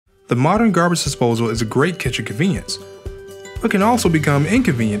The modern garbage disposal is a great kitchen convenience, but can also become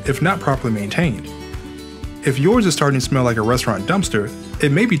inconvenient if not properly maintained. If yours is starting to smell like a restaurant dumpster,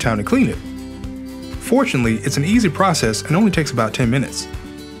 it may be time to clean it. Fortunately, it's an easy process and only takes about 10 minutes.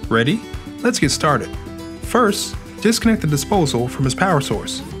 Ready? Let's get started. First, disconnect the disposal from its power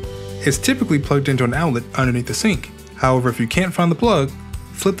source. It's typically plugged into an outlet underneath the sink. However, if you can't find the plug,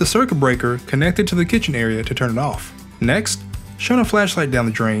 flip the circuit breaker connected to the kitchen area to turn it off. Next, shine a flashlight down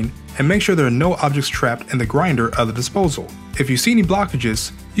the drain and make sure there are no objects trapped in the grinder of the disposal. If you see any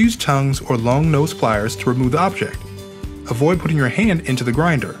blockages, use tongues or long-nosed pliers to remove the object. Avoid putting your hand into the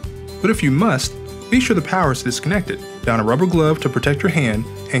grinder, but if you must, be sure the power is disconnected. Don a rubber glove to protect your hand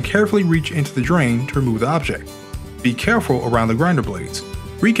and carefully reach into the drain to remove the object. Be careful around the grinder blades.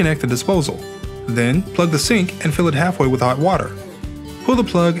 Reconnect the disposal. Then, plug the sink and fill it halfway with hot water. Pull the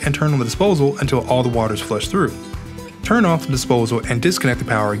plug and turn on the disposal until all the water is flushed through. Turn off the disposal and disconnect the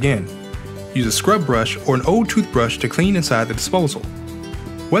power again. Use a scrub brush or an old toothbrush to clean inside the disposal.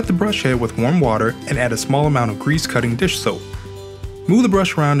 Wet the brush head with warm water and add a small amount of grease-cutting dish soap. Move the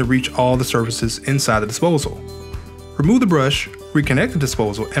brush around to reach all the surfaces inside the disposal. Remove the brush, reconnect the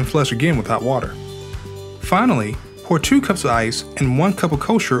disposal, and flush again with hot water. Finally, pour 2 cups of ice and 1 cup of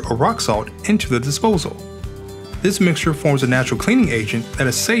kosher or rock salt into the disposal. This mixture forms a natural cleaning agent that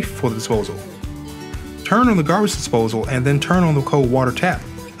is safe for the disposal. Turn on the garbage disposal and then turn on the cold water tap,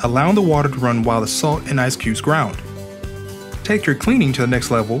 allowing the water to run while the salt and ice cubes ground. Take your cleaning to the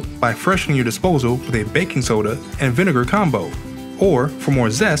next level by freshening your disposal with a baking soda and vinegar combo, or, for more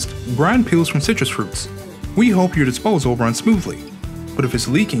zest, brine peels from citrus fruits. We hope your disposal runs smoothly, but if it's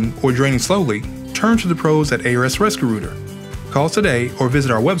leaking or draining slowly, turn to the pros at ARS Rescue Rooter. Call us today or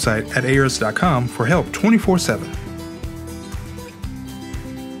visit our website at ars.com for help 24/7.